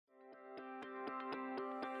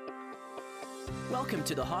Welcome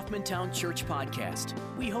to the Hoffmantown Church Podcast.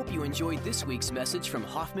 We hope you enjoyed this week's message from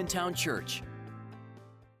Hoffmantown Church.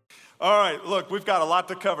 All right, look, we've got a lot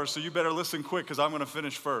to cover, so you better listen quick because I'm going to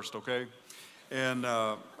finish first, okay? And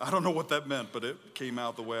I don't know what that meant, but it came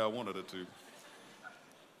out the way I wanted it to.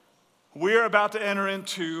 We're about to enter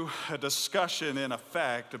into a discussion, in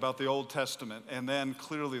effect, about the Old Testament and then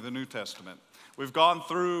clearly the New Testament. We've gone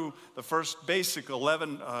through the first basic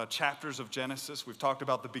 11 chapters of Genesis. We've talked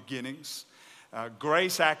about the beginnings.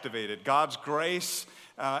 Grace activated, God's grace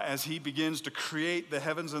as he begins to create the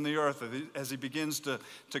heavens and the earth, as he begins to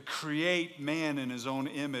create man in his own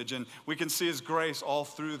image. And we can see his grace all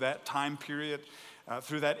through that time period,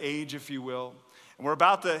 through that age, if you will. And we're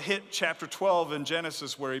about to hit chapter 12 in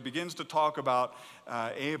Genesis where he begins to talk about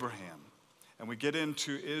Abraham. And we get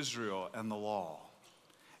into Israel and the law.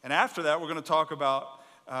 And after that, we're going to talk about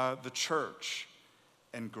the church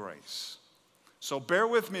and grace. So bear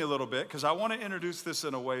with me a little bit because I want to introduce this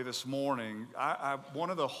in a way this morning. One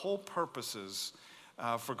of the whole purposes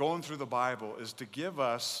for going through the Bible is to give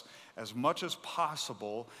us as much as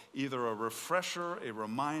possible either a refresher, a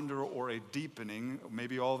reminder, or a deepening,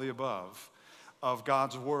 maybe all the above, of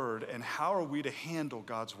God's Word and how are we to handle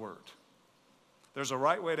God's Word. There's a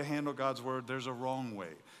right way to handle God's Word. There's a wrong way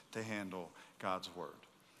to handle God's Word.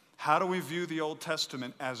 How do we view the Old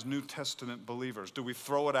Testament as New Testament believers? Do we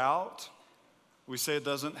throw it out? We say it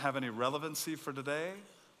doesn't have any relevancy for today?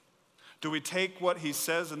 Do we take what he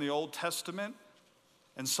says in the Old Testament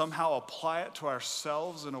and somehow apply it to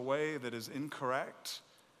ourselves in a way that is incorrect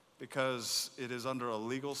because it is under a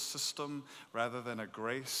legal system rather than a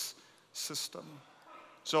grace system?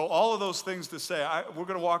 So all of those things to say, we're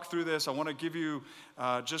going to walk through this. I want to give you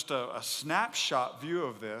just a snapshot view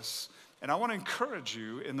of this. And I want to encourage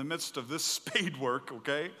you in the midst of this spade work,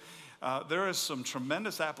 okay? There is some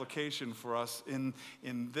tremendous application for us in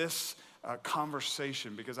this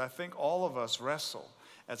conversation because I think all of us wrestle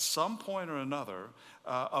at some point or another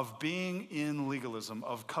of being in legalism,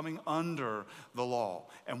 of coming under the law.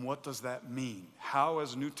 And what does that mean? How,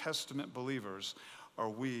 as New Testament believers, are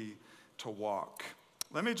we to walk?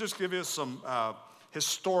 Let me just give you some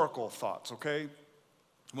historical thoughts, okay?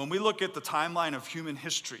 When we look at the timeline of human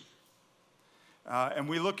history and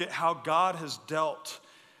we look at how God has dealt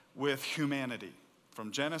with humanity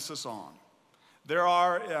from Genesis on, there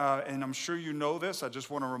are, and I'm sure you know this, I just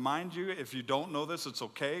want to remind you, if you don't know this, it's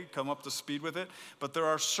okay, come up to speed with it, but there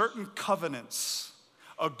are certain covenants,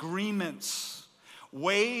 agreements,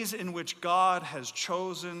 ways in which God has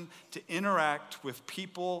chosen to interact with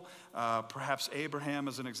people, perhaps Abraham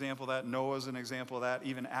is an example of that, Noah is an example of that,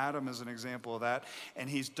 even Adam is an example of that, and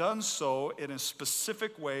he's done so in a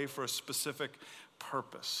specific way for a specific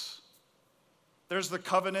purpose. There's the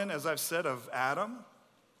covenant, as I've said, of Adam,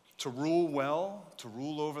 to rule well, to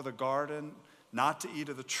rule over the garden, not to eat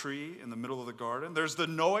of the tree in the middle of the garden. There's the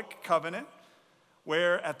Noahic covenant,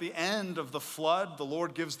 where at the end of the flood, the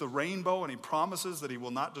Lord gives the rainbow and he promises that he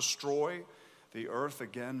will not destroy the earth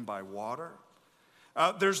again by water.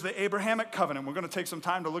 There's the Abrahamic covenant. We're going to take some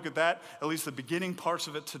time to look at that, at least the beginning parts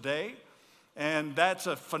of it today. And that's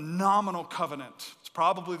a phenomenal covenant. It's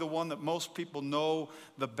probably the one that most people know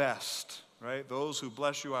the best, right? Those who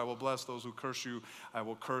bless you, I will bless. Those who curse you, I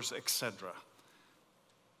will curse, etc.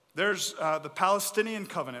 There's the Palestinian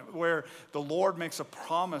covenant where the Lord makes a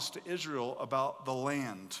promise to Israel about the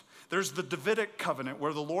land. There's the Davidic covenant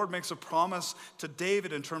where the Lord makes a promise to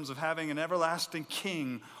David in terms of having an everlasting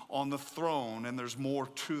king on the throne, and there's more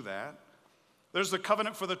to that. There's the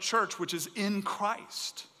covenant for the church, which is in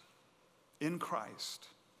Christ. In Christ.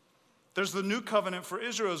 There's the new covenant for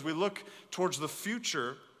Israel as we look towards the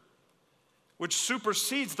future, which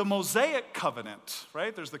supersedes the Mosaic covenant,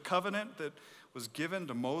 right? There's the covenant that was given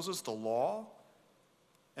to Moses, the law.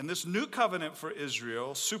 And this new covenant for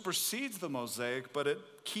Israel supersedes the Mosaic, but it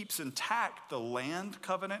keeps intact the land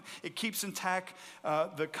covenant. It keeps intact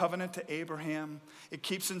the covenant to Abraham. It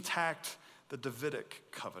keeps intact the Davidic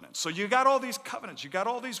covenant. So you got all these covenants. You got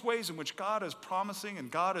all these ways in which God is promising and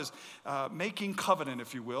God is making covenant,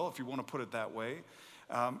 if you will, if you want to put it that way,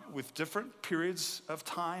 with different periods of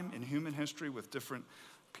time in human history with different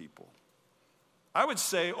people. I would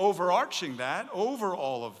say overarching that, over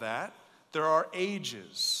all of that, there are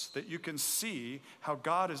ages that you can see how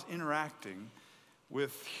God is interacting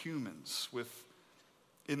with humans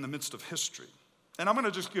in the midst of history. And I'm going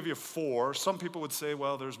to just give you 4. Some people would say,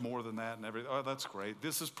 well, there's more than that and everything. Oh, that's great.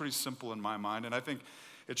 This is pretty simple in my mind, and I think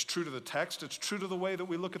it's true to the text. It's true to the way that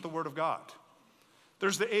we look at the Word of God.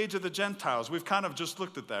 There's the age of the Gentiles. We've kind of just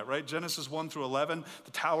looked at that, right? Genesis 1 through 11,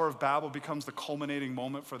 the Tower of Babel becomes the culminating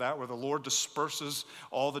moment for that, where the Lord disperses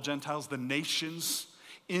all the Gentiles, the nations,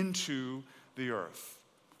 into the earth.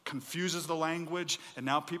 Confuses the language, and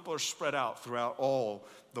now people are spread out throughout all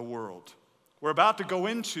the world. We're about to go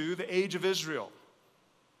into the age of Israel,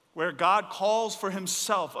 where God calls for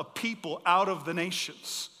himself a people out of the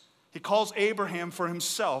nations. He calls Abraham for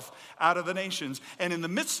himself out of the nations. And in the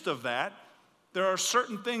midst of that, there are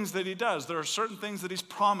certain things that he does. There are certain things that he's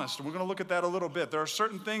promised. And we're going to look at that a little bit. There are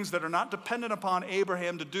certain things that are not dependent upon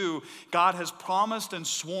Abraham to do. God has promised and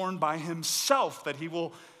sworn by himself that he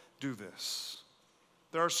will do this.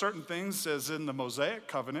 There are certain things, as in the Mosaic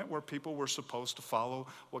covenant, where people were supposed to follow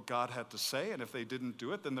what God had to say, and if they didn't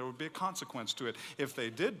do it, then there would be a consequence to it. If they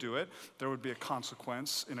did do it, there would be a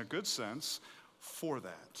consequence, in a good sense, for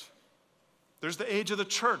that. There's the age of the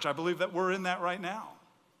church. I believe that we're in that right now.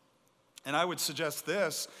 And I would suggest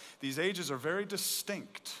this: these ages are very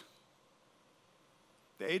distinct.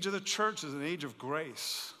 The age of the church is an age of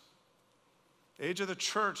grace. The age of the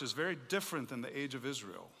church is very different than the age of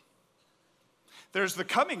Israel. There's the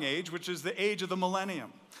coming age, which is the age of the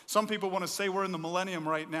millennium. Some people want to say we're in the millennium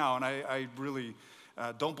right now, and I really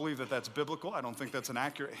don't believe that that's biblical. I don't think that's an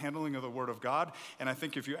accurate handling of the Word of God. And I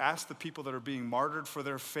think if you ask the people that are being martyred for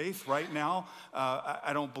their faith right now,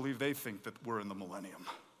 I don't believe they think that we're in the millennium.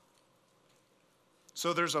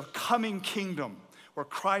 So there's a coming kingdom where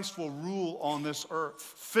Christ will rule on this earth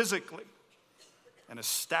physically and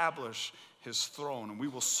establish his throne, and we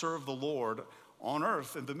will serve the Lord on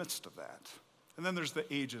earth in the midst of that. And then there's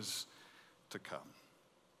the ages to come.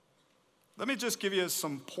 Let me just give you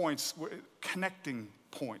some points, connecting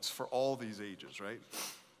points for all these ages, right?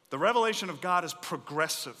 The revelation of God is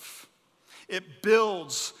progressive. It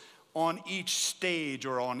builds on each stage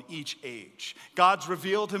or on each age. God's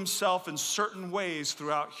revealed himself in certain ways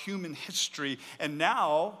throughout human history. And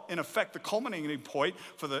now, in effect, the culminating point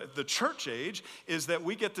for the church age is that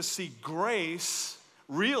we get to see grace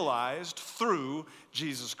realized through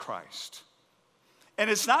Jesus Christ. And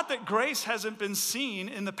it's not that grace hasn't been seen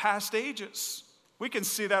in the past ages. We can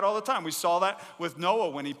see that all the time. We saw that with Noah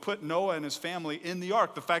when he put Noah and his family in the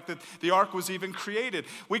ark, the fact that the ark was even created.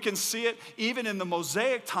 We can see it even in the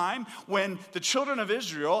Mosaic time when the children of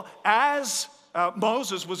Israel, as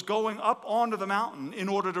Moses was going up onto the mountain in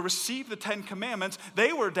order to receive the 10 Commandments,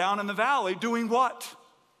 they were down in the valley doing what?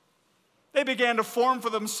 They began to form for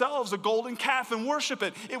themselves a golden calf and worship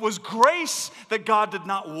it. It was grace that God did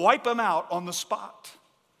not wipe them out on the spot.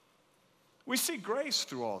 We see grace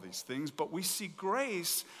through all these things, but we see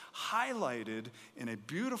grace highlighted in a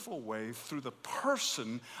beautiful way through the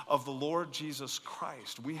person of the Lord Jesus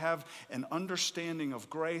Christ. We have an understanding of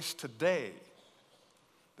grace today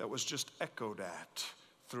that was just echoed at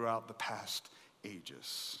throughout the past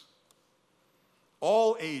ages.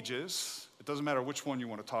 All ages, it doesn't matter which one you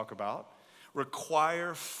want to talk about,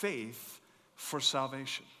 require faith for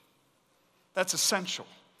salvation. That's essential.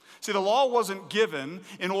 See, the law wasn't given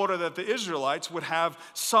in order that the Israelites would have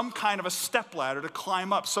some kind of a stepladder to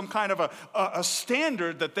climb up, some kind of a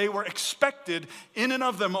standard that they were expected in and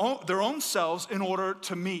of their own selves in order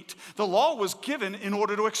to meet. The law was given in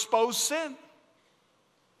order to expose sin.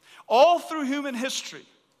 All through human history,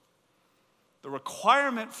 the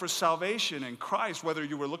requirement for salvation in Christ, whether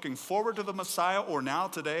you were looking forward to the Messiah or now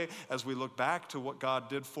today, as we look back to what God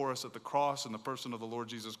did for us at the cross in the person of the Lord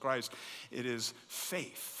Jesus Christ, it is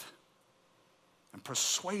faith. I'm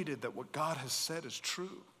persuaded that what God has said is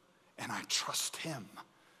true, and I trust him.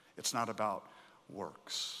 It's not about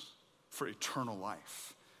works for eternal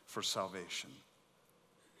life, for salvation.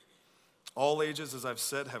 All ages, as I've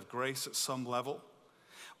said, have grace at some level.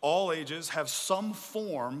 All ages have some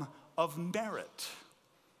form of merit.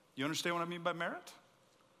 You understand what I mean by merit?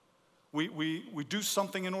 We do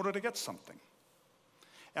something in order to get something.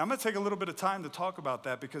 And I'm going to take a little bit of time to talk about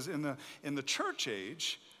that because in the church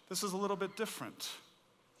age, this is a little bit different.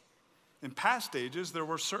 In past ages, there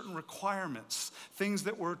were certain requirements, things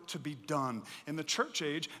that were to be done. In the church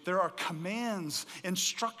age, there are commands,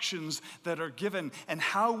 instructions that are given, and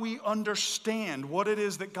how we understand what it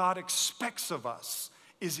is that God expects of us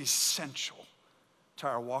is essential to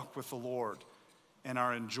our walk with the Lord and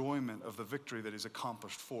our enjoyment of the victory that he's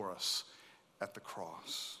accomplished for us at the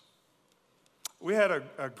cross. We had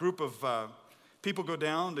a group of people go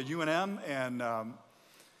down to UNM, and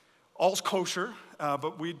all's kosher,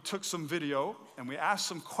 but we took some video and we asked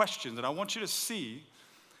some questions, and I want you to see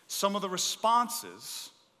some of the responses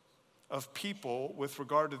of people with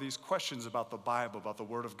regard to these questions about the Bible, about the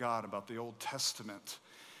Word of God, about the Old Testament.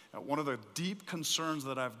 One of the deep concerns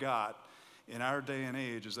that I've got in our day and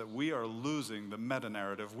age is that we are losing the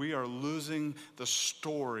meta-narrative. We are losing the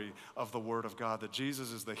story of the Word of God, that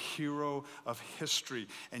Jesus is the hero of history.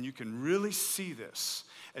 And you can really see this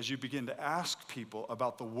as you begin to ask people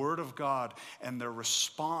about the Word of God and their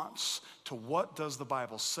response to what does the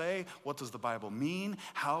Bible say, what does the Bible mean,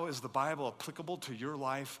 how is the Bible applicable to your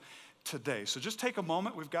life today. So just take a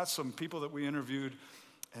moment. We've got some people that we interviewed,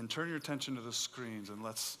 and turn your attention to the screens, and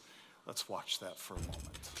let's watch that for a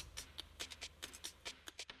moment.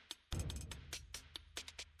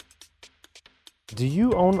 Do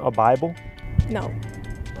you own a Bible? No.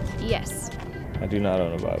 Yes. I do not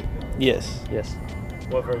own a Bible. Yes. Yes.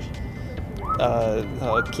 What version?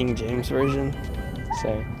 King James Version.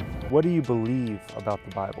 Same. What do you believe about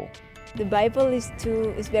the Bible? The Bible is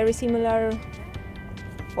very similar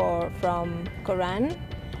from Quran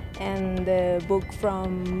and the book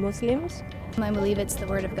from Muslims. I believe it's the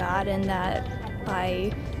Word of God, and that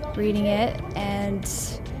by reading it and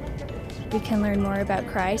we can learn more about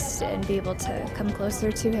Christ and be able to come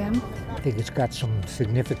closer to Him. I think it's got some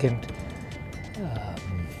significant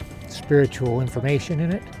spiritual information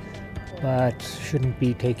in it, but shouldn't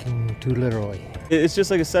be taken too literally. It's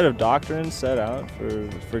just like a set of doctrines set out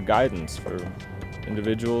for guidance for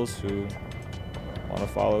individuals who want to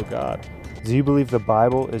follow God. Do you believe the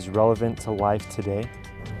Bible is relevant to life today?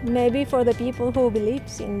 Maybe for the people who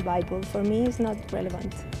believes in Bible. For me, it's not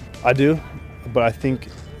relevant. I do, but I think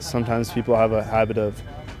sometimes people have a habit of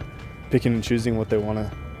picking and choosing what they want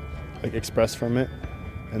to express from it,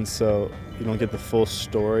 and so you don't get the full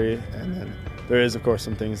story. And then there is, of course,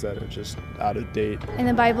 some things that are just out of date. In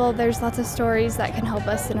the Bible, there's lots of stories that can help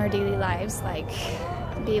us in our daily lives, like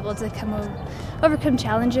be able to overcome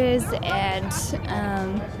challenges and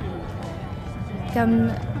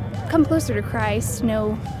come closer to Christ,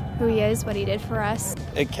 know who He is, what He did for us.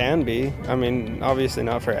 It can be. I mean, obviously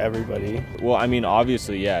not for everybody. Well, I mean,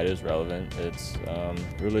 obviously, yeah, it is relevant. It's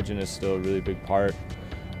religion is still a really big part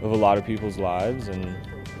of a lot of people's lives, and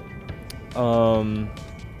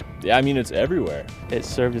yeah, I mean, it's everywhere. It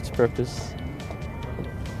served its purpose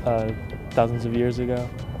thousands of years ago.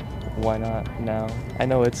 Why not now? I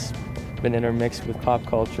know it's been intermixed with pop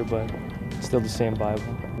culture, but it's still the same Bible.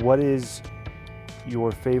 What is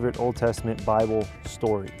your favorite Old Testament Bible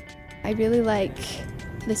story? I really like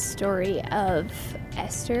the story of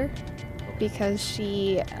Esther because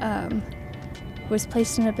she was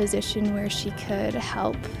placed in a position where she could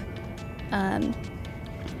help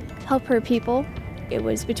her people. It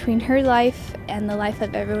was between her life and the life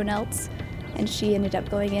of everyone else, and she ended up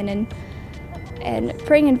going in and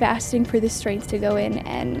praying and fasting for the strength to go in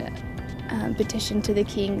and petition to the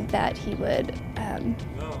king that he would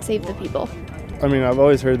save the people. I mean, I've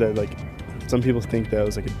always heard that, like, some people think that it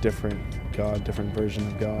was like a different God, different version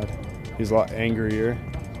of God. He's a lot angrier.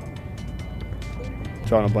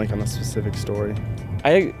 Drawing a blank on a specific story.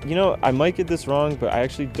 I might get this wrong, but I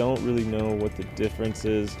actually don't really know what the difference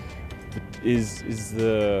is. Is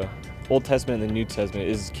the Old Testament and the New Testament,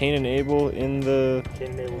 is Cain and Abel in the... Cain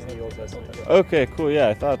and Abel's in the Old Testament. Okay, cool, yeah,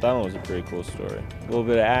 I thought that one was a pretty cool story. A little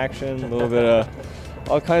bit of action, a little bit of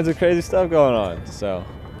all kinds of crazy stuff going on, so...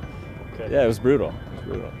 Okay. Yeah, it was brutal.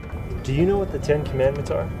 Do you know what the Ten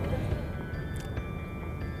Commandments are?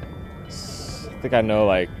 I think I know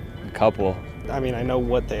like a couple. I mean, I know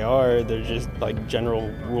what they are. They're just like general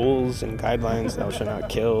rules and guidelines. Thou shalt not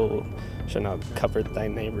kill, shalt not covet thy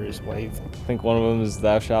neighbor's wife. I think one of them is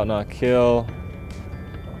thou shalt not kill.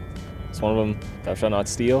 It's one of them, thou shalt not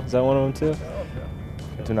steal. Is that one of them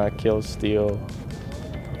too? Do not kill, steal.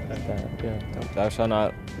 Like that, yeah. Thou shalt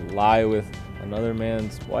not lie with another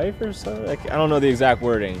man's wife or something. Like, I don't know the exact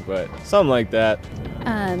wording, but something like that.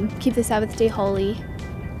 Keep the Sabbath day holy.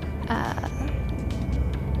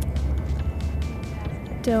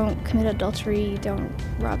 Don't commit adultery. Don't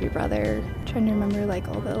rob your brother. I'm trying to remember like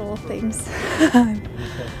all the little things.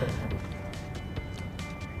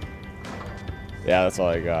 Yeah, that's all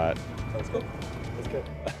I got. That's good. That's good.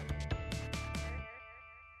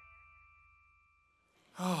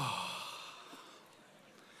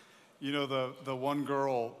 You know, the one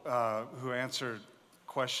girl who answered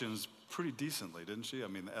questions pretty decently, didn't she? I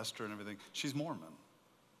mean, Esther and everything. She's Mormon.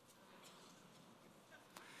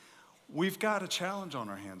 We've got a challenge on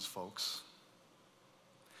our hands, folks.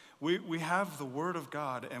 We have the Word of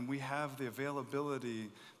God, and we have the availability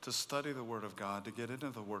to study the Word of God, to get into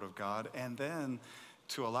the Word of God, and then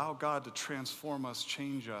to allow God to transform us,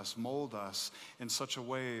 change us, mold us in such a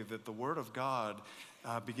way that the Word of God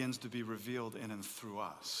begins to be revealed in and through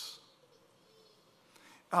us.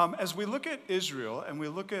 As we look at Israel and we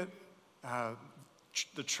look at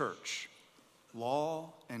the church, law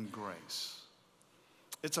and grace,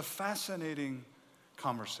 It's a fascinating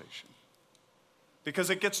conversation because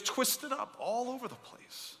it gets twisted up all over the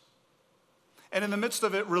place. And in the midst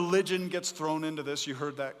of it, religion gets thrown into this. You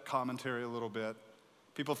heard that commentary a little bit.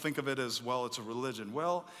 People think of it as, well, it's a religion.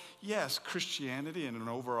 Well, yes, Christianity in an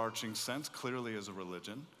overarching sense clearly is a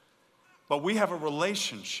religion. But we have a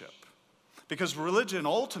relationship. Because religion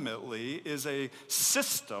ultimately is a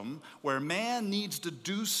system where man needs to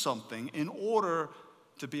do something in order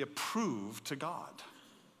to be approved to God.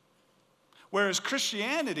 Whereas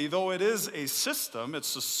Christianity, though it is a system,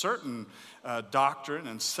 it's a certain doctrine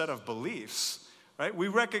and set of beliefs, right? We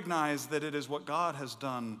recognize that it is what God has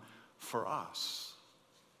done for us.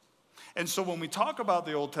 And so when we talk about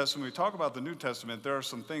the Old Testament, we talk about the New Testament, there are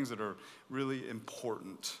some things that are really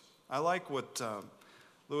important. I like what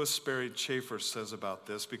Louis Sperry Chafer says about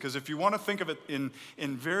this, because if you want to think of it in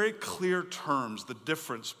very clear terms, the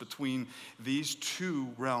difference between these two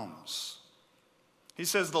realms. He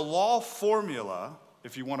says the law formula,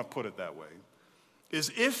 if you want to put it that way, is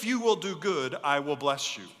if you will do good, I will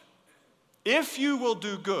bless you. If you will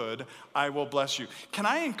do good, I will bless you. Can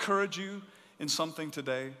I encourage you in something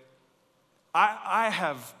today? I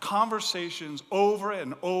have conversations over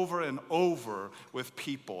and over and over with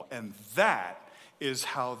people, and that is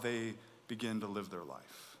how they begin to live their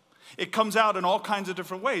life. It comes out in all kinds of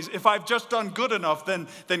different ways. If I've just done good enough,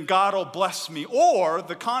 then God will bless me. Or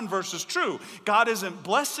the converse is true. God isn't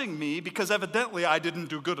blessing me because evidently I didn't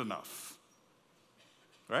do good enough.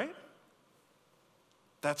 Right?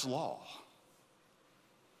 That's law.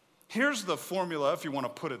 Here's the formula, if you want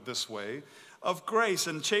to put it this way, of grace.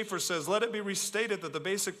 And Chafer says, let it be restated that the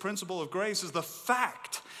basic principle of grace is the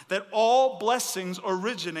fact that all blessings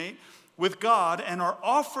originate with God and are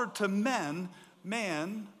offered to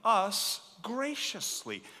us,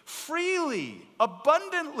 graciously, freely,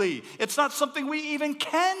 abundantly. It's not something we even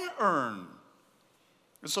can earn.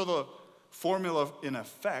 And so the formula in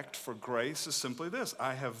effect for grace is simply this: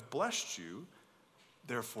 I have blessed you,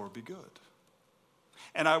 therefore be good.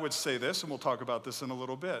 And I would say this, and we'll talk about this in a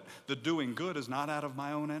little bit, the doing good is not out of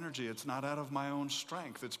my own energy. It's not out of my own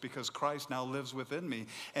strength. It's because Christ now lives within me,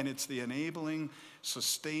 and it's the enabling,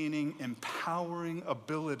 sustaining, empowering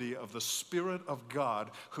ability of the Spirit of God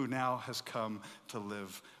who now has come to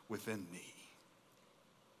live within me.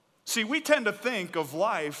 See, we tend to think of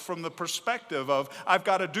life from the perspective of, I've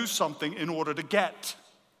got to do something in order to get.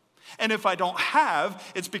 And if I don't have,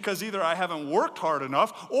 it's because either I haven't worked hard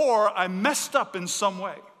enough or I messed up in some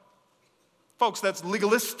way. Folks, that's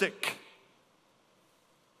legalistic.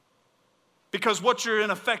 Because what you're in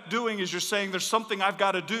effect doing is you're saying there's something I've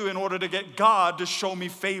got to do in order to get God to show me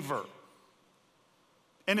favor.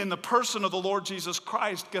 And in the person of the Lord Jesus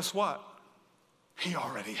Christ, guess what? He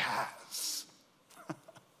already has.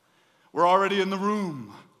 We're already in the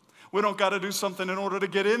room. We don't got to do something in order to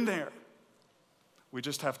get in there. We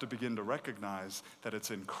just have to begin to recognize that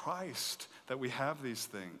it's in Christ that we have these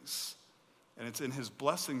things. And it's in his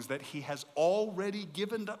blessings that he has already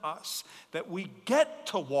given to us that we get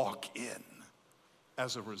to walk in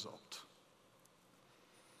as a result.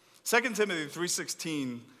 2 Timothy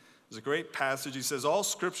 3:16 is a great passage. He says, all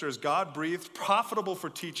scripture is God-breathed, profitable for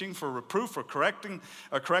teaching, for reproof, for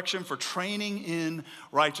correction, for training in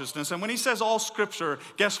righteousness. And when he says all scripture,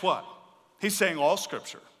 guess what? He's saying all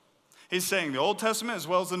scripture. He's saying the Old Testament as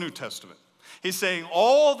well as the New Testament. He's saying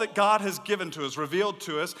all that God has given to us, revealed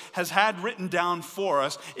to us, has had written down for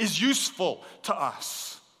us, is useful to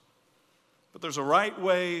us. But there's a right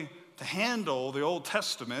way to handle the Old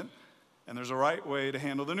Testament, and there's a right way to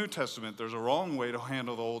handle the New Testament. There's a wrong way to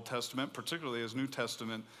handle the Old Testament, particularly as New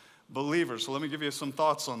Testament believers. So let me give you some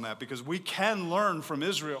thoughts on that, because we can learn from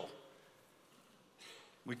Israel.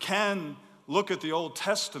 We can look at the Old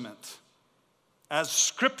Testament as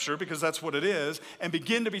scripture, because that's what it is, and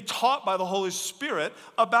begin to be taught by the Holy Spirit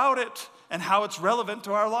about it and how it's relevant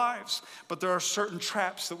to our lives. But there are certain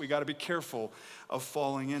traps that we got to be careful of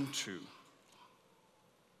falling into.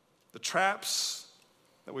 The traps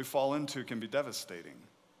that we fall into can be devastating,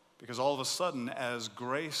 because all of a sudden, as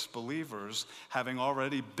grace believers, having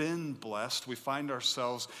already been blessed, we find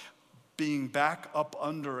ourselves being back up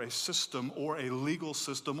under a system or a legal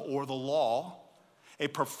system or the law, a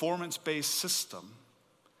performance-based system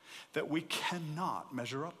that we cannot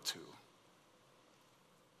measure up to.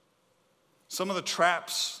 Some of the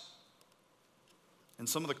traps and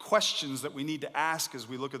some of the questions that we need to ask as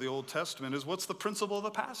we look at the Old Testament is, what's the principle of the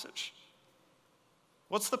passage?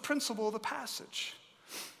 What's the principle of the passage?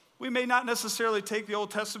 We may not necessarily take the Old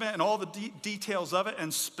Testament and all the details of it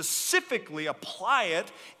and specifically apply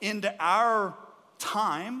it into our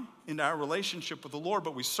time in our relationship with the Lord,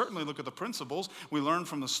 but we certainly look at the principles. We learn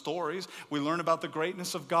from the stories. We learn about the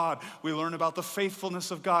greatness of God. We learn about the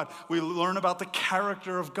faithfulness of God. We learn about the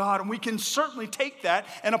character of God, and we can certainly take that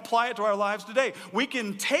and apply it to our lives today. We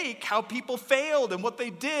can take how people failed and what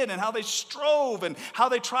they did and how they strove and how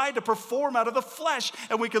they tried to perform out of the flesh,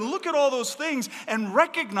 and we can look at all those things and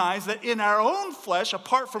recognize that in our own flesh,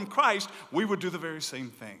 apart from Christ, we would do the very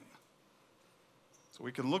same thing. So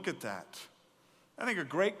we can look at that. I think a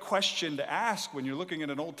great question to ask when you're looking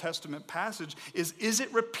at an Old Testament passage is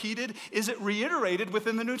it repeated? Is it reiterated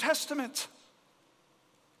within the New Testament?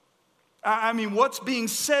 I mean, what's being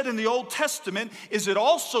said in the Old Testament, is it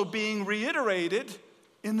also being reiterated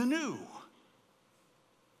in the New?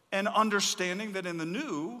 And understanding that in the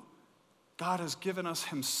New, God has given us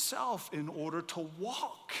himself in order to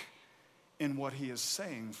walk in what he is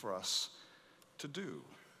saying for us to do.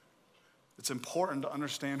 It's important to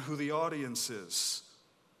understand who the audience is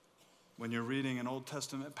when you're reading an Old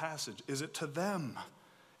Testament passage. Is it to them?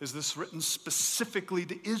 Is this written specifically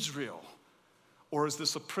to Israel? Or is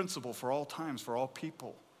this a principle for all times, for all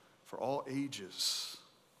people, for all ages?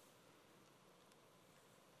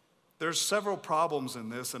 There's several problems in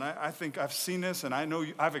this, and I think I've seen this, and I know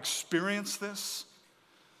I've experienced this,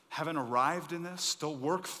 haven't arrived in this, still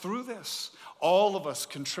work through this. All of us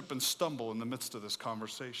can trip and stumble in the midst of this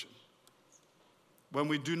conversation. When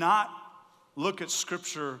we do not look at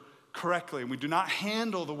Scripture correctly, and we do not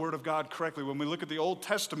handle the Word of God correctly, when we look at the Old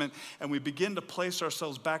Testament and we begin to place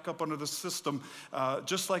ourselves back up under the system,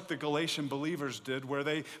 just like the Galatian believers did, where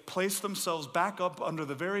they placed themselves back up under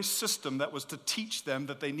the very system that was to teach them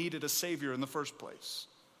that they needed a Savior in the first place.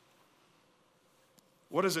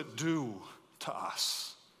 What does it do to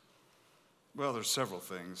us? Well, there's several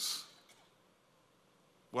things.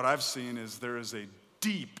 What I've seen is there is a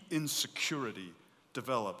deep insecurity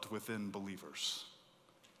developed within believers.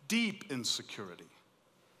 Deep insecurity.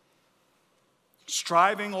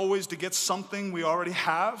 Striving always to get something we already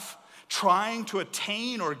have, trying to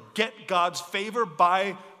attain or get God's favor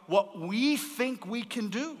by what we think we can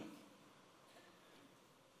do.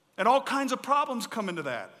 And all kinds of problems come into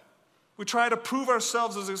that. We try to prove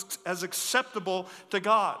ourselves as acceptable to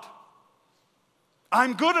God.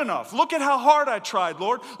 I'm good enough. Look at how hard I tried,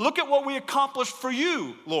 Lord. Look at what we accomplished for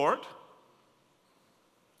you, Lord.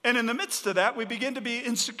 And in the midst of that, we begin to be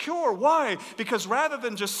insecure. Why? Because rather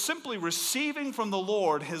than just simply receiving from the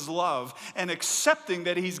Lord his love and accepting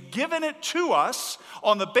that he's given it to us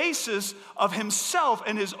on the basis of himself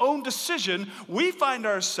and his own decision, we find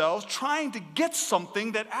ourselves trying to get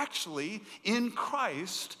something that actually, in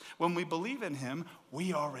Christ, when we believe in him,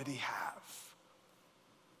 we already have.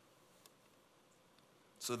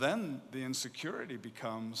 So then the insecurity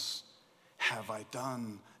becomes, have I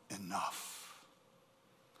done enough?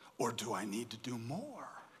 Or do I need to do more?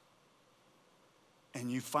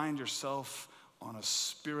 And you find yourself on a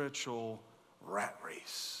spiritual rat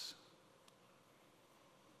race.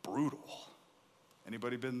 Brutal.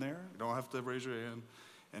 Anybody been there? You don't have to raise your hand.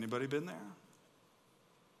 Anybody been there?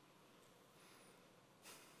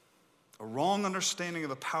 A wrong understanding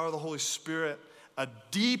of the power of the Holy Spirit, a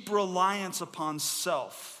deep reliance upon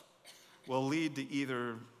self, will lead to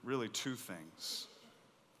either really two things.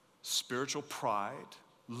 Spiritual pride.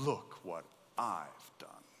 Look what I've done.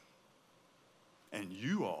 And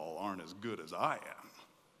you all aren't as good as I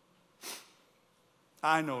am.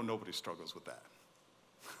 I know nobody struggles with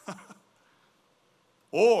that.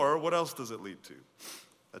 Or what else does it lead to?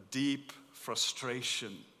 A deep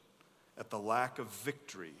frustration at the lack of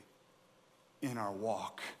victory in our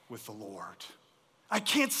walk with the Lord. I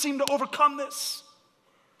can't seem to overcome this.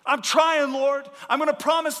 I'm trying, Lord. I'm going to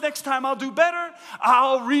promise next time I'll do better.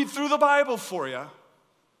 I'll read through the Bible for you.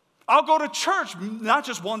 I'll go to church, not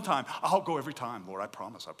just one time. I'll go every time, Lord. I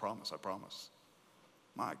promise, I promise, I promise.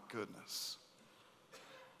 My goodness.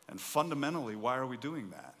 And fundamentally, why are we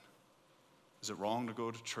doing that? Is it wrong to go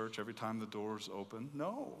to church every time the door's open?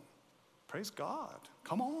 No. Praise God.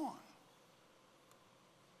 Come on.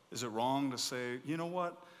 Is it wrong to say, you know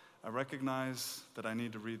what? I recognize that I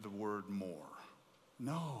need to read the word more.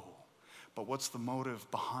 No. But what's the motive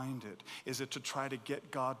behind it? Is it to try to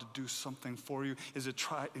get God to do something for you? Is it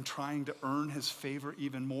trying to earn his favor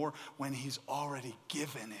even more when he's already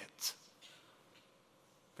given it?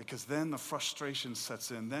 Because then the frustration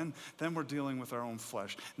sets in. Then we're dealing with our own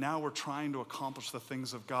flesh. Now we're trying to accomplish the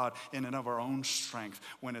things of God in and of our own strength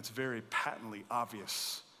when it's very patently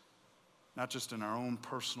obvious, not just in our own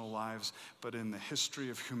personal lives, but in the history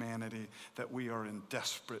of humanity, that we are in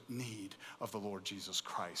desperate need of the Lord Jesus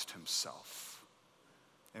Christ himself.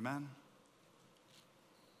 Amen?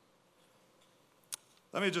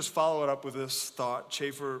 Let me just follow it up with this thought.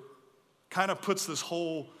 Chafer kind of puts this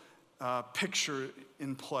whole picture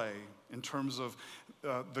in play in terms of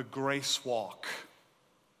the grace walk.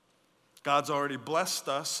 God's already blessed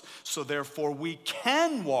us, so therefore we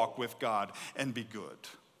can walk with God and be good.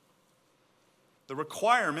 The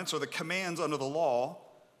requirements or the commands under the law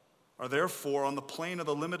are therefore on the plane of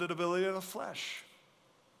the limited ability of the flesh.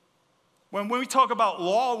 When we talk about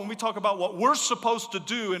law, when we talk about what we're supposed to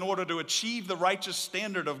do in order to achieve the righteous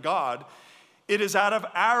standard of God, it is out of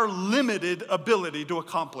our limited ability to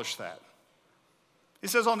accomplish that. He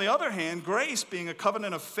says, on the other hand, grace, being a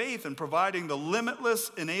covenant of faith and providing the limitless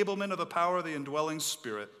enablement of the power of the indwelling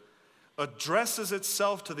Spirit, addresses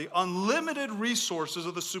itself to the unlimited resources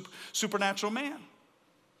of the supernatural man.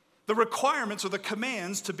 The requirements or the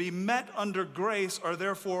commands to be met under grace are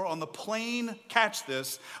therefore on the plane, catch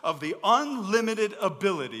this, of the unlimited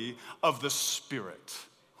ability of the Spirit.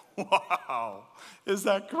 Wow, is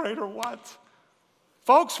that great or what?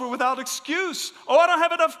 Folks, we're without excuse. Oh, I don't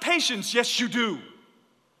have enough patience. Yes, you do.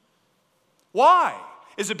 Why?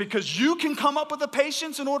 Is it because you can come up with the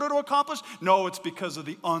patience in order to accomplish? No, it's because of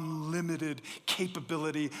the unlimited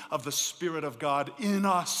capability of the Spirit of God in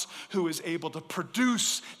us, who is able to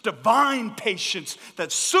produce divine patience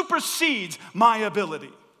that supersedes my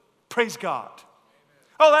ability. Praise God.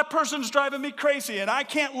 Oh, that person's driving me crazy and I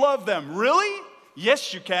can't love them. Really?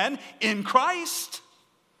 Yes, you can, in Christ.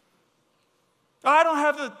 I don't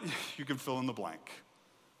have the, you can fill in the blank.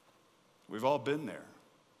 We've all been there.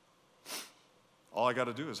 All I got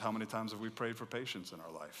to do is how many times have we prayed for patience in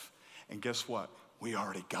our life? And guess what? We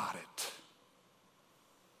already got it.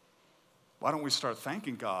 Why don't we start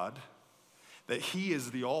thanking God that He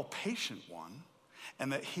is the all-patient one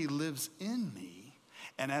and that He lives in me,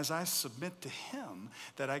 and as I submit to Him,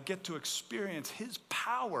 that I get to experience His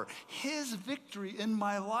power, His victory in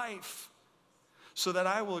my life, so that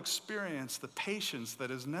I will experience the patience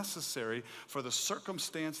that is necessary for the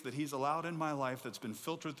circumstance that He's allowed in my life that's been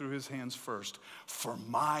filtered through His hands first for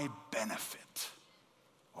my benefit.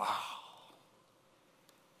 Wow.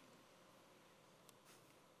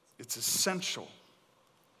 It's essential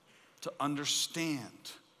to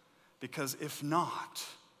understand, because if not,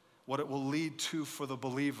 what it will lead to for the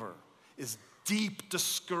believer is deep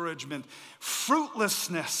discouragement,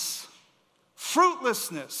 fruitlessness.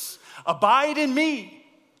 Abide in me.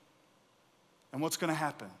 And what's going to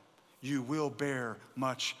happen? You will bear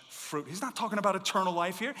much fruit. He's not talking about eternal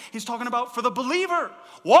life here. He's talking about for the believer.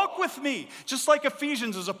 Walk with me. Just like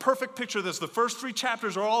Ephesians is a perfect picture of this. The first 3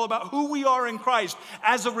 chapters are all about who we are in Christ.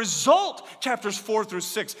 As a result, chapters 4 through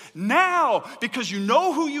 6. Now, because you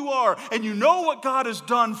know who you are and you know what God has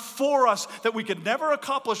done for us that we could never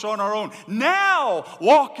accomplish on our own, now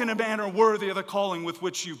walk in a manner worthy of the calling with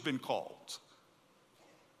which you've been called.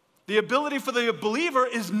 The ability for the believer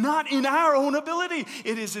is not in our own ability.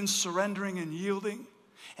 It is in surrendering and yielding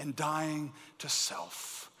and dying to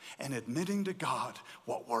self and admitting to God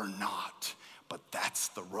what we're not. But that's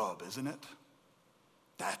the rub, isn't it?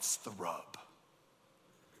 That's the rub.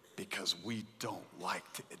 Because we don't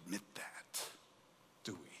like to admit that,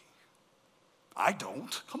 do we? I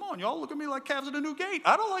don't. Come on, y'all look at me like calves at a new gate.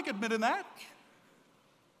 I don't like admitting that.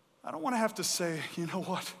 I don't want to have to say, you know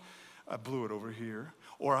what? I blew it over here.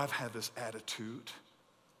 Or I've had this attitude.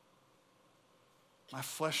 My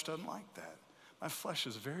flesh doesn't like that. My flesh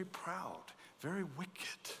is very proud, very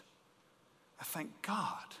wicked. I thank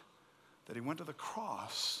God that He went to the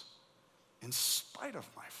cross in spite of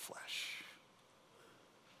my flesh.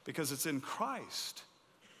 Because it's in Christ,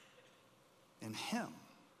 in Him,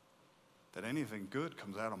 that anything good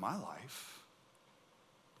comes out of my life,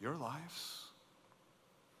 your lives.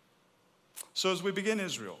 So as we begin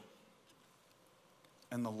Israel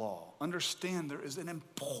and the law, understand there is an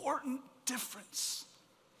important difference.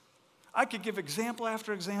 I could give example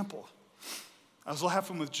after example. I was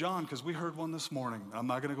laughing with John because we heard one this morning. I'm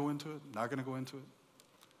not going to go into it.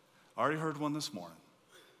 I already heard one this morning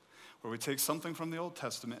where we take something from the Old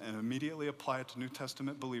Testament and immediately apply it to New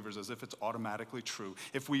Testament believers as if it's automatically true.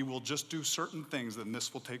 If we will just do certain things, then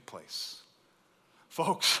this will take place.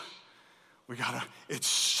 Folks, it's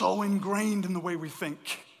so ingrained in the way we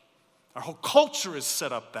think. Our whole culture is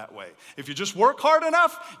set up that way. If you just work hard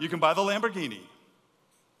enough, you can buy the Lamborghini.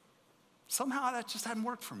 Somehow that just hadn't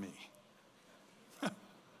worked for me.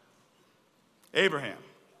 Abraham.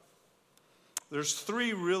 There's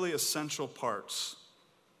 3 really essential parts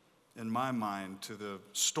in my mind to the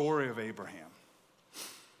story of Abraham.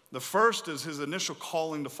 The first is his initial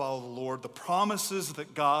calling to follow the Lord, the promises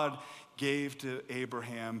that God gave to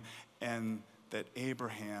Abraham and that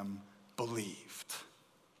Abraham believed.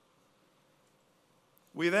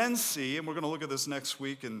 We then see, and we're going to look at this next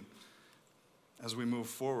week and as we move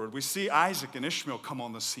forward, we see Isaac and Ishmael come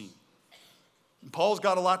on the scene. And Paul's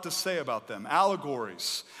got a lot to say about them.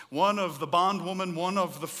 Allegories. One of the bondwoman, one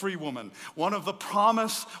of the free woman. One of the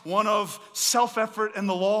promise, one of self-effort and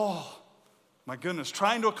the law. My goodness,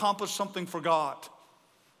 trying to accomplish something for God.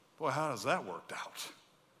 Boy, how does that work out?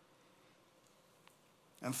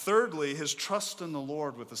 And thirdly, his trust in the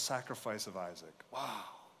Lord with the sacrifice of Isaac. Wow,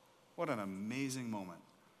 what an amazing moment.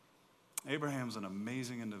 Abraham's an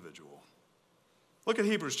amazing individual. Look at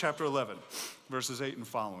Hebrews chapter 11, verses 8 and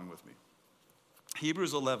following with me.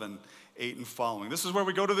 Hebrews 11, 8 and following. This is where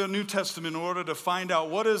we go to the New Testament in order to find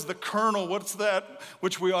out what is the kernel, what's that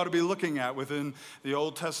which we ought to be looking at within the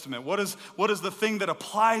Old Testament. What is the thing that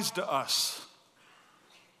applies to us?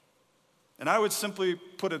 And I would simply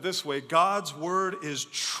put it this way: God's word is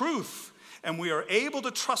truth, and we are able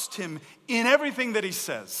to trust him in everything that he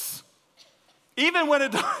says, even when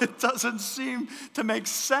it doesn't seem to make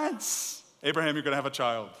sense. Abraham, you're going to have a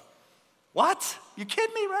child. What? You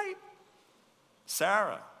kidding me, right?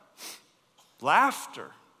 Sarah. Laughter.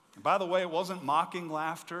 And by the way, it wasn't mocking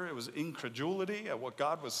laughter. It was incredulity at what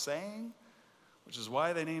God was saying, which is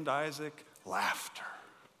why they named Isaac Laughter.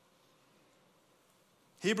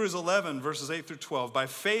 Hebrews 11, verses 8 through 12. By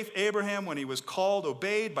faith, Abraham, when he was called,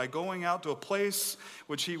 obeyed by going out to a place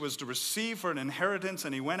which he was to receive for an inheritance,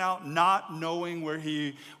 and he went out not knowing where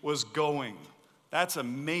he was going. That's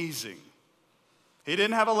amazing. He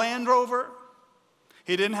didn't have a Land Rover.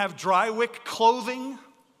 He didn't have dry-wick clothing.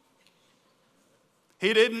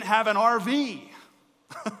 He didn't have an RV.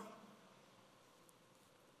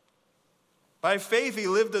 By faith, he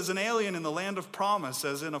lived as an alien in the land of promise,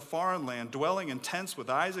 as in a foreign land, dwelling in tents with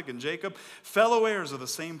Isaac and Jacob, fellow heirs of the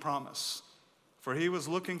same promise. For he was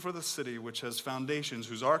looking for the city which has foundations,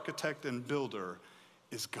 whose architect and builder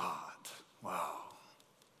is God. Wow.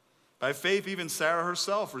 By faith, even Sarah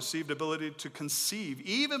herself received ability to conceive,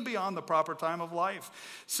 even beyond the proper time of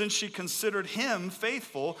life, since she considered him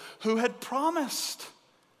faithful who had promised.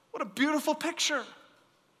 What a beautiful picture.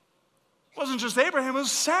 It wasn't just Abraham, it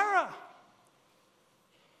was Sarah.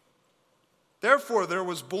 Therefore, there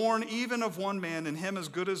was born even of one man, and him as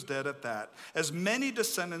good as dead at that, as many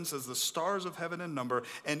descendants as the stars of heaven in number,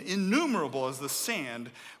 and innumerable as the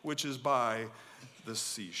sand which is by the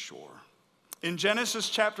seashore. In Genesis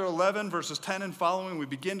chapter 11, verses 10 and following, we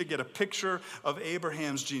begin to get a picture of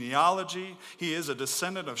Abraham's genealogy. He is a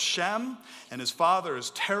descendant of Shem, and his father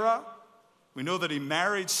is Terah. We know that he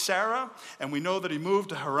married Sarah, and we know that he moved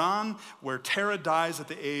to Haran, where Terah dies at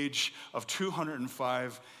the age of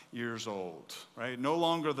 205 years old, right? No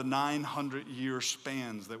longer the 900-year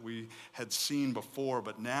spans that we had seen before,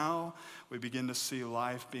 but now we begin to see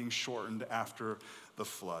life being shortened after the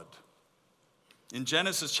flood. In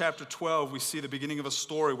Genesis chapter 12, we see the beginning of a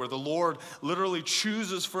story where the Lord literally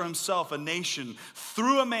chooses for himself a nation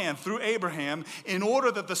through a man, through Abraham, in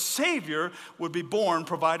order that the Savior would be born,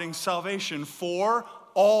 providing salvation for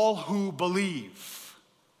all who believe.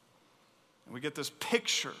 And we get this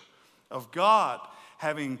picture of God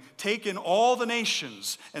having taken all the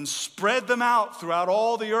nations and spread them out throughout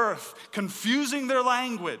all the earth, confusing their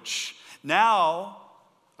language, now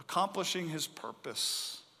accomplishing his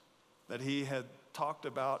purpose that he had talked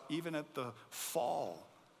about even at the fall,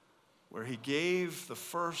 where he gave the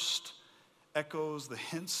first echoes, the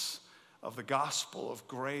hints of the gospel of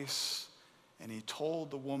grace, and he told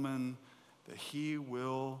the woman that he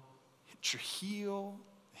will hit your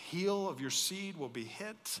heel of your seed will be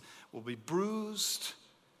hit, will be bruised,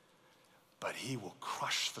 but he will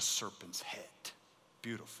crush the serpent's head.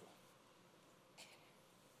 Beautiful.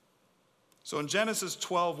 So in Genesis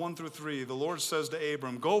 12, 1 through 3, the Lord says to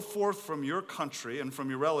Abram, "Go forth from your country and from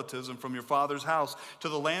your relatives and from your father's house to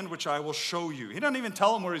the land which I will show you." He doesn't even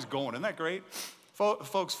tell him where he's going. Isn't that great?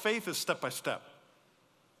 Folks, faith is step by step.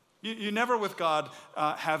 You never with God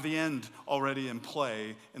have the end already in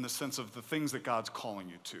play in the sense of the things that God's calling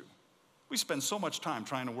you to. We spend so much time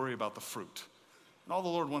trying to worry about the fruit. And all the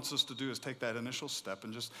Lord wants us to do is take that initial step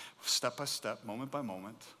and just step by step, moment by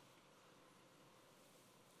moment.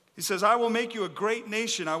 He says, "I will make you a great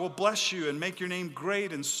nation. I will bless you and make your name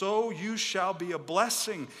great, and so you shall be a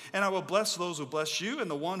blessing. And I will bless those who bless you,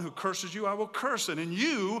 and the one who curses you I will curse. And in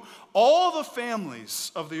you all the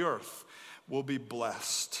families of the earth will be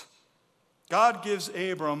blessed." God gives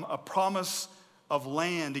Abram a promise of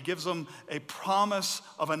land. He gives him a promise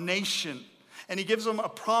of a nation. And he gives him a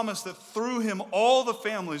promise that through him all the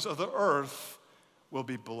families of the earth will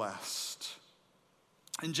be blessed.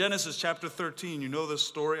 In Genesis chapter 13, you know this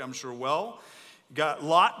story, I'm sure well. You got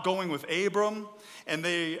Lot going with Abram, and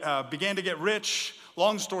they began to get rich.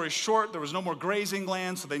 Long story short, there was no more grazing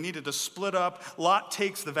land, so they needed to split up. Lot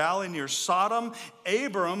takes the valley near Sodom.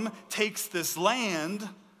 Abram takes this land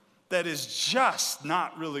that is just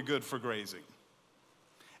not really good for grazing.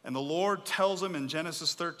 And the Lord tells him in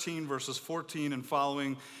Genesis 13, verses 14 and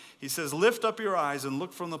following, he says, "Lift up your eyes and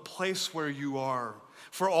look from the place where you are.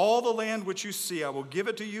 For all the land which you see, I will give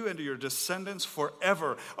it to you and to your descendants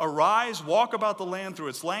forever. Arise, walk about the land through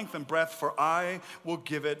its length and breadth, for I will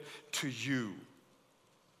give it to you."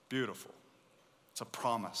 Beautiful. It's a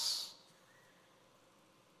promise.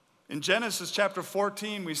 In Genesis chapter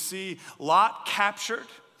 14, we see Lot captured.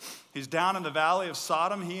 He's down in the valley of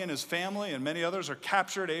Sodom. He and his family and many others are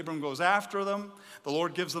captured. Abram goes after them. The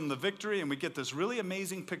Lord gives them the victory, and we get this really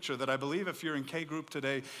amazing picture that I believe if you're in K Group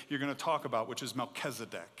today, you're going to talk about, which is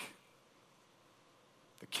Melchizedek,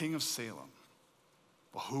 the king of Salem.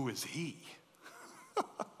 Well, who is he?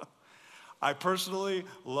 I personally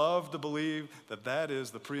love to believe that that is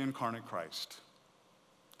the pre-incarnate Christ,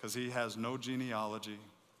 because he has no genealogy.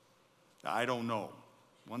 I don't know.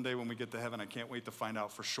 One day when we get to heaven, I can't wait to find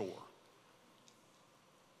out for sure.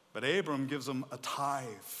 But Abram gives them a tithe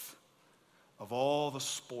of all the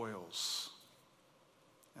spoils.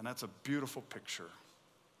 And that's a beautiful picture.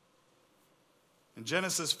 In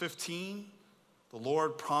Genesis 15, the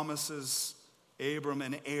Lord promises Abram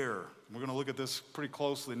an heir. We're going to look at this pretty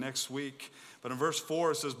closely next week. But in verse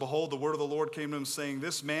 4, it says, "Behold, the word of the Lord came to him, saying,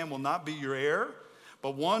 This man will not be your heir,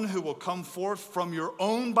 but one who will come forth from your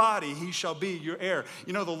own body, he shall be your heir."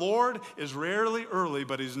 You know, the Lord is rarely early,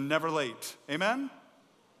 but he's never late. Amen?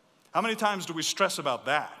 How many times do we stress about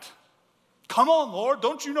that? Come on, Lord,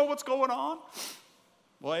 don't you know what's going on?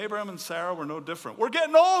 Well, Abraham and Sarah were no different. We're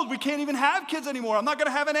getting old. We can't even have kids anymore. I'm not going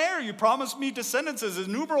to have an heir. You promised me descendants as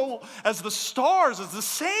innumerable as the stars, as the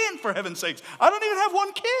sand, for heaven's sakes. I don't even have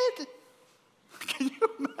one kid. Can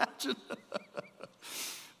you imagine?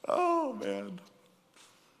 Oh, man.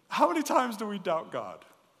 How many times do we doubt God?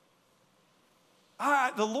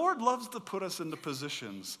 The Lord loves to put us into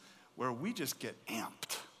positions where we just get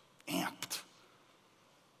amped.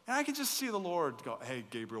 And I can just see the Lord go, "Hey,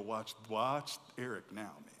 Gabriel, watch Eric now,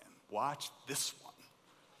 man. Watch this one.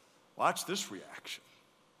 Watch this reaction."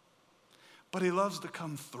 But he loves to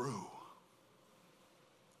come through.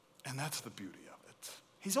 And that's the beauty of it.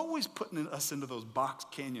 He's always putting us into those box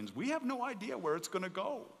canyons. We have no idea where it's going to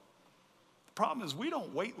go. The problem is we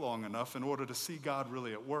don't wait long enough in order to see God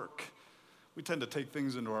really at work. We tend to take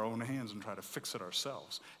things into our own hands and try to fix it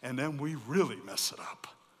ourselves. And then we really mess it up.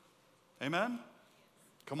 Amen?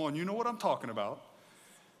 Come on, you know what I'm talking about.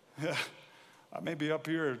 I may be up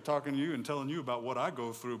here talking to you and telling you about what I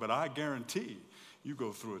go through, but I guarantee you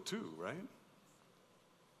go through it too, right?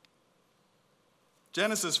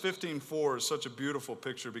 Genesis 15:4 is such a beautiful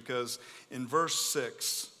picture because in verse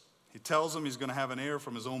 6, he tells him he's going to have an heir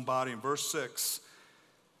from his own body. In verse 6,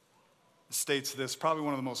 it states this, probably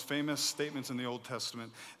one of the most famous statements in the Old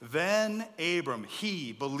Testament. "Then Abram,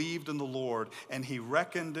 he believed in the Lord, and he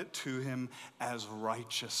reckoned it to him as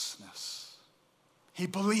righteousness." He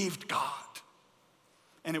believed God,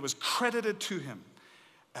 and it was credited to him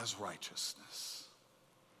as righteousness.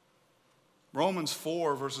 Romans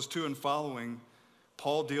 4, verses 2 and following,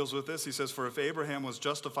 Paul deals with this. He says, "For if Abraham was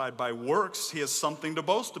justified by works, he has something to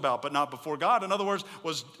boast about, but not before God." In other words,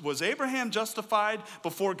 was Abraham justified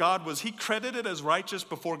before God? Was he credited as righteous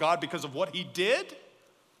before God because of what he did?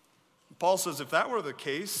 Paul says if that were the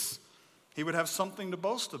case, he would have something to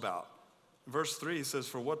boast about. In verse 3, he says,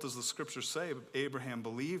 "For what does the scripture say? Abraham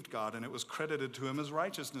believed God, and it was credited to him as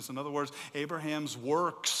righteousness." In other words, Abraham's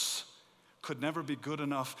works could never be good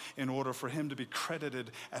enough in order for him to be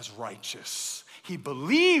credited as righteous. He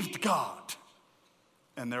believed God,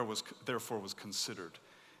 and therefore was considered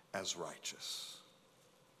as righteous.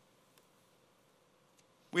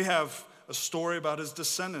 We have a story about his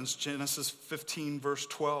descendants, Genesis 15, verse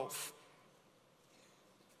 12.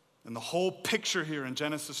 And the whole picture here in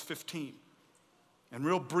Genesis 15. And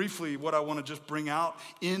real briefly, what I want to just bring out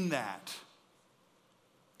in that,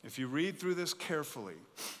 if you read through this carefully,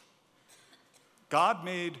 God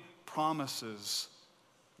made promises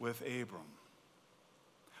with Abram.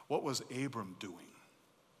 What was Abram doing?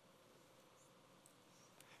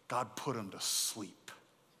 God put him to sleep.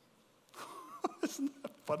 Isn't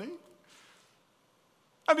that funny?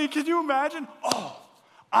 I mean, can you imagine? Oh,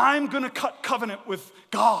 I'm going to cut covenant with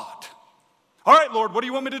God. All right, Lord, what do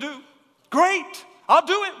you want me to do? Great, I'll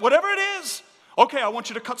do it, whatever it is. Okay, I want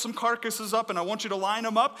you to cut some carcasses up, and I want you to line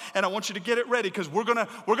them up, and I want you to get it ready, because we're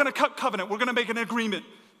gonna cut covenant. We're gonna make an agreement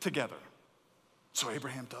together. So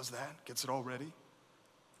Abraham does that, gets it all ready,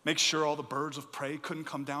 makes sure all the birds of prey couldn't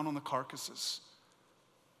come down on the carcasses.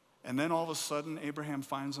 And then all of a sudden, Abraham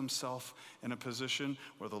finds himself in a position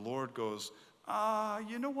where the Lord goes,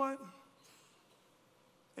 you know what?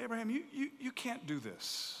 Abraham, you can't do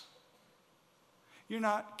this. You're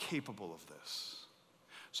not capable of this.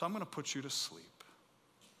 So I'm going to put you to sleep.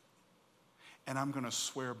 And I'm going to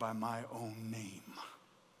swear by my own name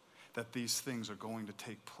that these things are going to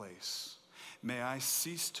take place. May I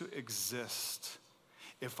cease to exist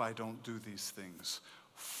if I don't do these things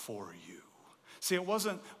for you. See, it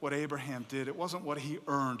wasn't what Abraham did. It wasn't what he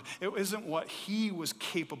earned. It isn't what he was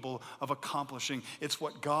capable of accomplishing. It's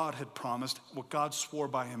what God had promised, what God swore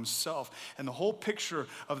by himself. And the whole picture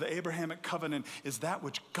of the Abrahamic covenant is that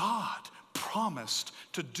which God promised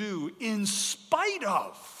to do in spite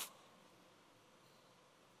of.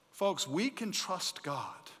 Folks, we can trust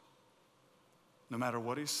God no matter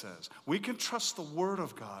what he says. We can trust the word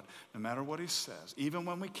of God no matter what he says, even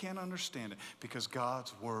when we can't understand it, because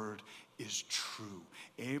God's word is true.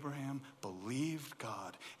 Abraham believed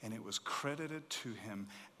God, and it was credited to him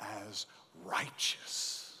as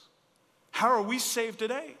righteous. How are we saved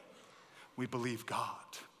today? We believe God.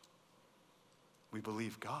 We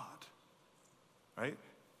believe God. Right?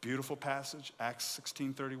 Beautiful passage, Acts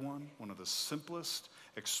 16:31, one of the simplest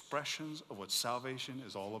expressions of what salvation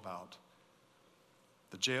is all about.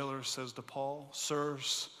 The jailer says to Paul,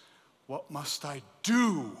 "Sirs, what must I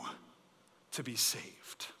do to be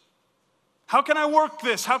saved? How can I work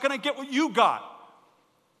this? How can I get what you got?"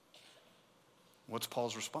 What's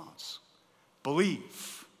Paul's response?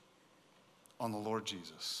 Believe on the Lord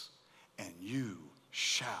Jesus, and you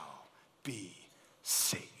shall be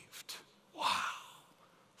saved. Wow.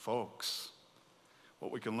 Folks,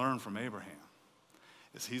 what we can learn from Abraham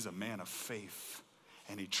is he's a man of faith,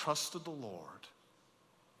 and he trusted the Lord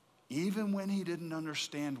even when he didn't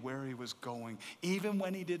understand where he was going, even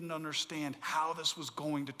when he didn't understand how this was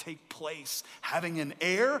going to take place, having an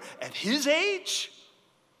heir at his age.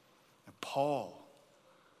 And Paul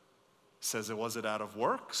says, was it out of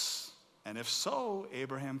works? And if so,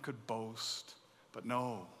 Abraham could boast. But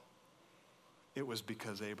no, it was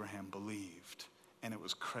because Abraham believed, and it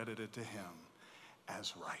was credited to him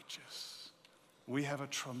as righteous. We have a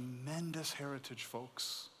tremendous heritage,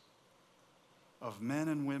 folks, of men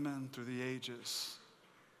and women through the ages,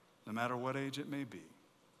 no matter what age it may be,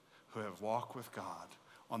 who have walked with God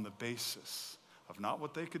on the basis of not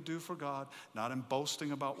what they could do for God, not in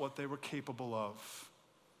boasting about what they were capable of,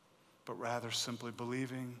 but rather simply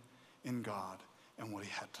believing in God and what he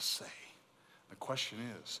had to say. The question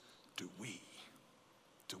is, do we?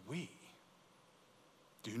 Do we?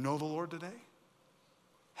 Do you know the Lord today?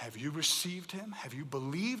 Have you received him? Have you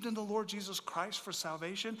believed in the Lord Jesus Christ for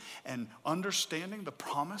salvation and understanding the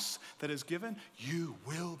promise that is given? You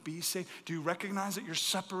will be saved. Do you recognize that you're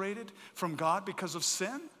separated from God because of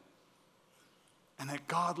sin? And that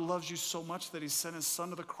God loves you so much that he sent his son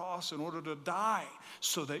to the cross in order to die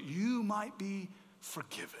so that you might be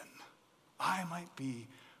forgiven. I might be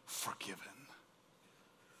forgiven.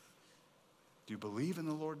 Do you believe in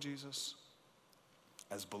the Lord Jesus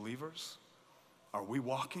as believers? Are we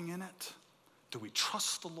walking in it? Do we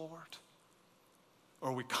trust the Lord? Or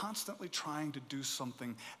are we constantly trying to do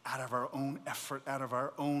something out of our own effort, out of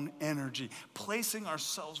our own energy, placing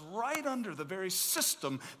ourselves right under the very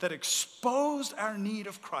system that exposed our need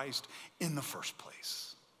of Christ in the first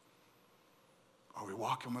place? Are we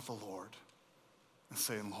walking with the Lord and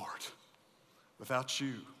saying, Lord, without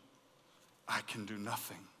you, I can do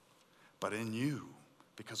nothing, but in you,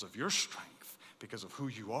 because of your strength, because of who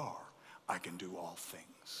you are, I can do all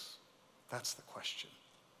things. That's the question.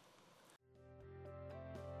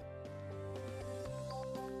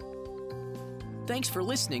 Thanks for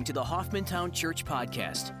listening to the Hoffmantown Church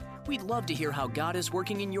Podcast. We'd love to hear how God is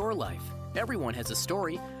working in your life. Everyone has a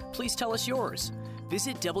story. Please tell us yours.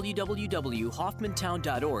 Visit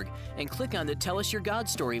www.hoffmantown.org and click on the Tell Us Your God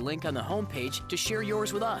Story link on the homepage to share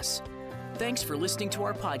yours with us. Thanks for listening to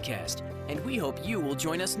our podcast, and we hope you will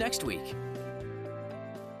join us next week.